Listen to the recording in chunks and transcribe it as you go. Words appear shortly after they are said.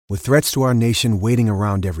With threats to our nation waiting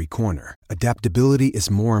around every corner, adaptability is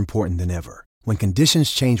more important than ever. When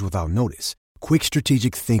conditions change without notice, quick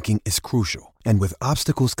strategic thinking is crucial. And with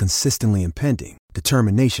obstacles consistently impending,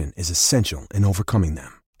 determination is essential in overcoming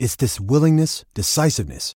them. It's this willingness,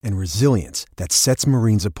 decisiveness, and resilience that sets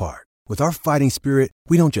Marines apart. With our fighting spirit,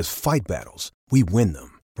 we don't just fight battles, we win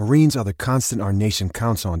them. Marines are the constant our nation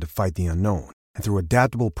counts on to fight the unknown. And through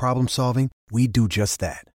adaptable problem solving, we do just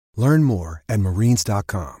that. Learn more at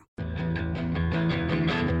marines.com.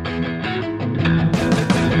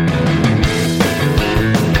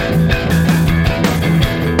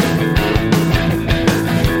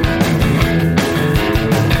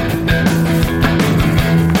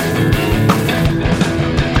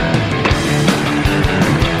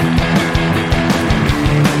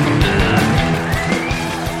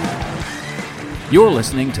 You're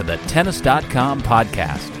listening to the Tennis.com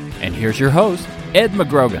podcast, and here's your host, Ed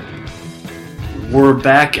McGrogan. We're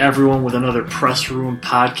back, everyone, with another Press Room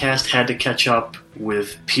podcast. Had to catch up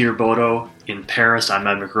with Peter Bodo in Paris. I'm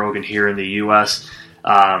Ed McGrogan here in the U.S.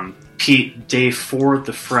 Pete, day 4 at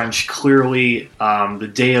the French, clearly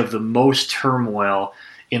the day of the most turmoil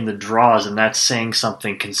in the draws, and that's saying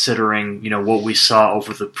something considering what we saw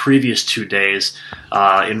over the previous 2 days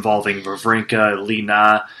involving Wawrinka, Li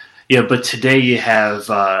Na. Yeah, but today you have,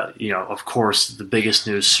 of course, the biggest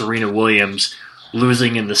news, Serena Williams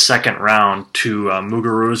losing in the second round to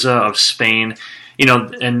Muguruza of Spain,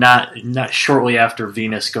 and not shortly after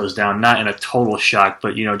Venus goes down, not in a total shock,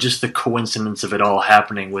 but, just the coincidence of it all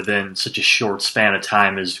happening within such a short span of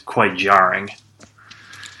time is quite jarring.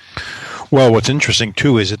 Well, what's interesting,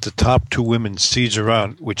 too, is that the top 2 women's seeds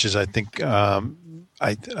around, which is, I think,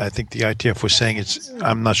 I think the ITF was saying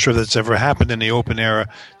I'm not sure that's ever happened in the Open era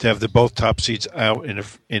to have both top seeds out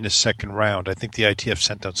in a second round. I think the ITF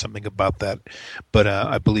sent out something about that, but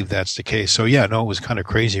I believe that's the case. So yeah, no, it was kind of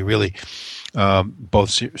crazy, really. Both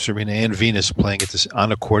Serena and Venus playing on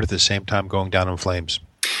the court at the same time, going down in flames.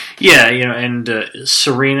 Yeah, and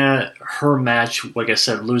Serena, her match, like I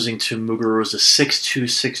said, losing to Muguruza 6-2,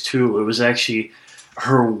 6-2. It was actually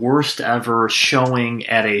her worst ever showing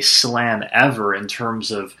at a slam ever in terms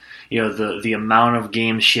of the amount of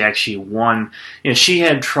games she actually won. She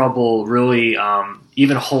had trouble really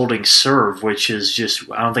even holding serve, which is just,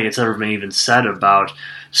 I don't think it's ever been even said about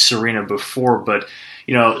Serena before. But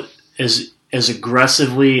as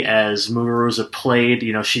aggressively as Muguruza played,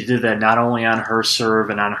 she did that not only on her serve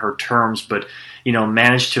and on her terms, but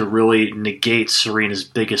managed to really negate Serena's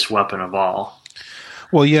biggest weapon of all.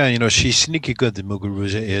 Well, yeah, she's sneaky good, the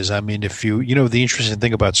Muguruza is. I mean, if the interesting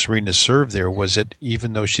thing about Serena's serve there was that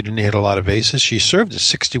even though she didn't hit a lot of aces, she served at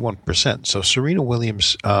 61%. So Serena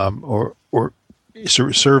Williams,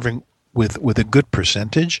 serving with a good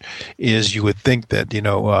percentage, is you would think that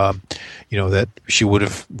that she would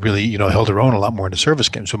have really held her own a lot more in the service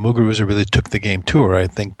game. So Muguruza really took the game to her. I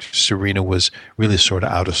think Serena was really sort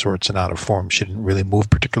of out of sorts and out of form. She didn't really move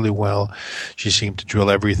particularly well. She seemed to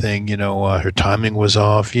drill everything. Her timing was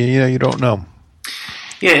off. You don't know.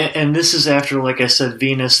 Yeah, and this is after, like I said,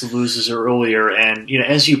 Venus loses earlier, and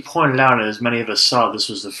as you pointed out, and as many of us saw, this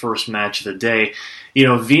was the first match of the day.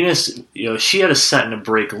 Venus, she had a set and a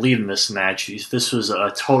break lead in this match. This was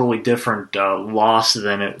a totally different loss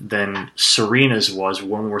than Serena's was,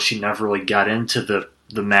 one where she never really got into the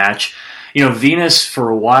match. Venus for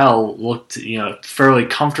a while looked fairly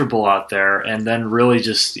comfortable out there, and then really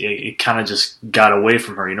it kind of just got away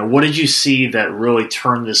from her. What did you see that really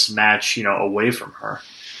turned this match away from her?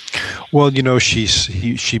 Well,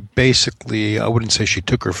 she basically, I wouldn't say she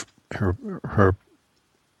took her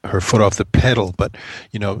foot off the pedal, but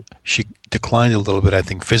she declined a little bit. I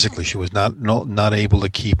think physically she was not able to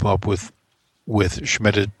keep up with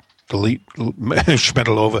Shmedalova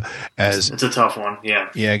as it's a tough one. Yeah,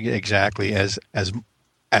 exactly.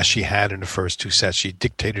 As she had in the first 2 sets, she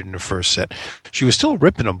dictated in the first set. She was still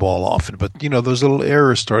ripping a ball often, but those little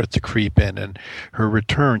errors started to creep in. And her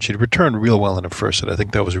return, she'd returned real well in the first set. I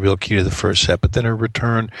think that was a real key to the first set. But then her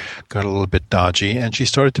return got a little bit dodgy, and she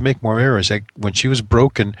started to make more errors. When she was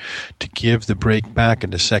broken to give the break back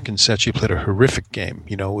in the second set, she played a horrific game.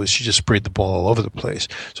 She just sprayed the ball all over the place.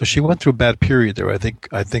 So she went through a bad period there. I think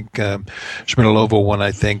Shmedalova won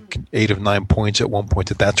 8 of 9 points at one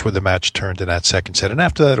point. That's where the match turned in that second set. And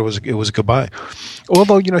after that, it was goodbye.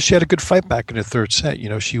 Although she had a good fight back in the third set.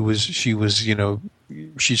 She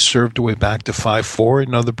served her way back to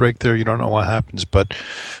 5-4. The break there, you don't know what happens, but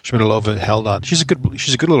Shmedalova held on. She's a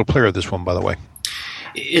good little player, this one, by the way.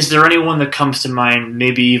 Is there anyone that comes to mind,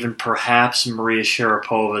 maybe even perhaps Maria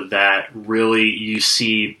Sharapova, that really you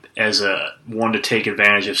see as a one to take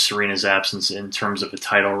advantage of Serena's absence in terms of a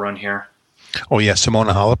title run here? Oh, yeah,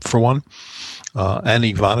 Simona Halep for one. And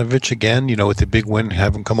Ivanovic again, with the big win,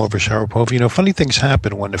 having come over Sharapova. Funny things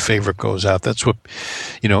happen when the favorite goes out. That's what,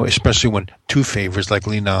 especially when two favorites like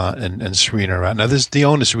Lina and Serena are out. Now, the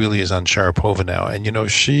onus really is on Sharapova now, and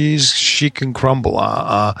she can crumble.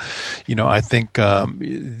 I think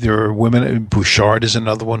there are women. Bouchard is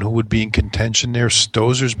another one who would be in contention there.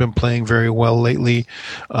 Stozer's been playing very well lately,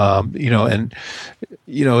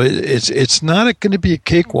 it's not going to be a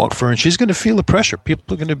cakewalk for her, and she's going to feel the pressure.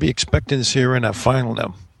 People are going to be expecting to see her in that final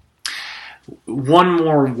now. One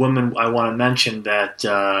more woman I want to mention that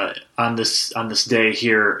on this day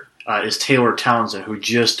here is Taylor Townsend, who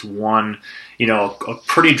just won, a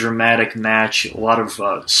pretty dramatic match. A lot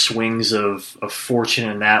of swings of fortune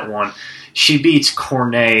in that one. She beats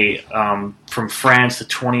Cornet from France, the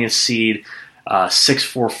 20th seed,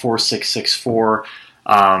 6-4, 4-6,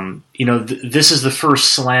 6-4. This is the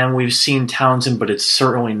first slam we've seen Townsend, but it's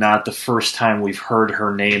certainly not the first time we've heard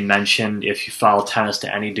her name mentioned if you follow tennis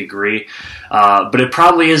to any degree. But it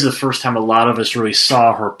probably is the first time a lot of us really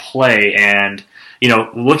saw her play, and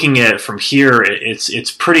looking at it from here,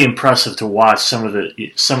 it's pretty impressive to watch some of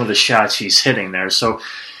the shots she's hitting there. So,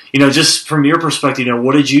 just from your perspective,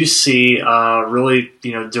 what did you see really,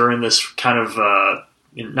 during this kind of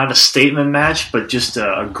not a statement match, but just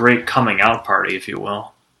a great coming out party, if you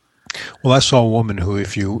will? Well, I saw a woman who,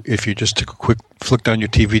 if you just took a quick flicked on your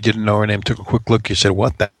TV, didn't know her name, took a quick look, you said,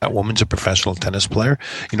 what, that woman's a professional tennis player?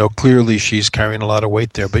 Clearly she's carrying a lot of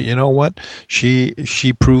weight there. But you know what? She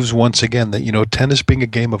proves once again that, tennis being a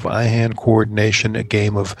game of eye-hand coordination, a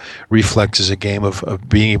game of reflexes, a game of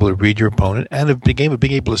being able to read your opponent, and a game of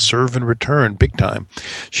being able to serve and return big time.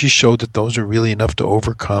 She showed that those are really enough to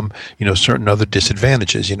overcome, certain other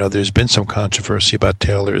disadvantages. There's been some controversy about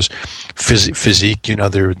Taylor's physique.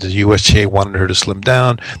 The USTA wanted her to slim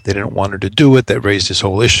down. They didn't want her to do it. That raised this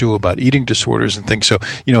whole issue about eating disorders and things. So,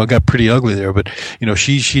 it got pretty ugly there. But,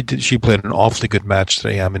 she played an awfully good match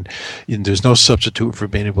today. I mean, there's no substitute for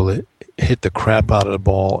being able to hit the crap out of the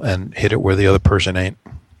ball and hit it where the other person ain't.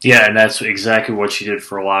 Yeah, and that's exactly what she did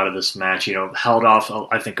for a lot of this match. Held off,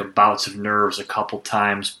 I think, bouts of nerves a couple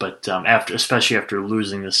times, but especially after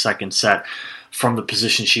losing the second set from the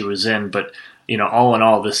position she was in. But, all in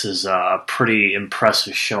all, this is a pretty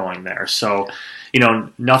impressive showing there. So,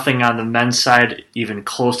 nothing on the men's side even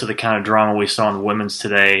close to the kind of drama we saw in the women's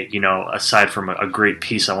today, aside from a great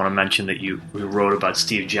piece I want to mention that you wrote about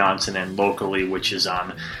Steve Johnson and locally, which is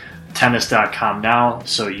on tennis.com now.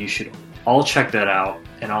 So you should all check that out,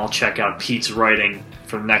 and I'll check out Pete's writing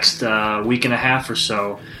for the next week and a half or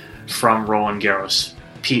so from Roland Garros.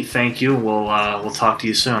 Pete, thank you. We'll talk to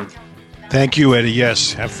you soon. Thank you, Eddie.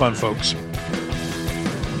 Yes, have fun, folks.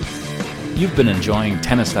 You've been enjoying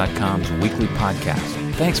Tennis.com's weekly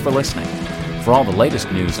podcast. Thanks for listening. For all the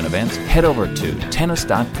latest news and events, head over to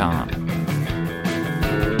Tennis.com.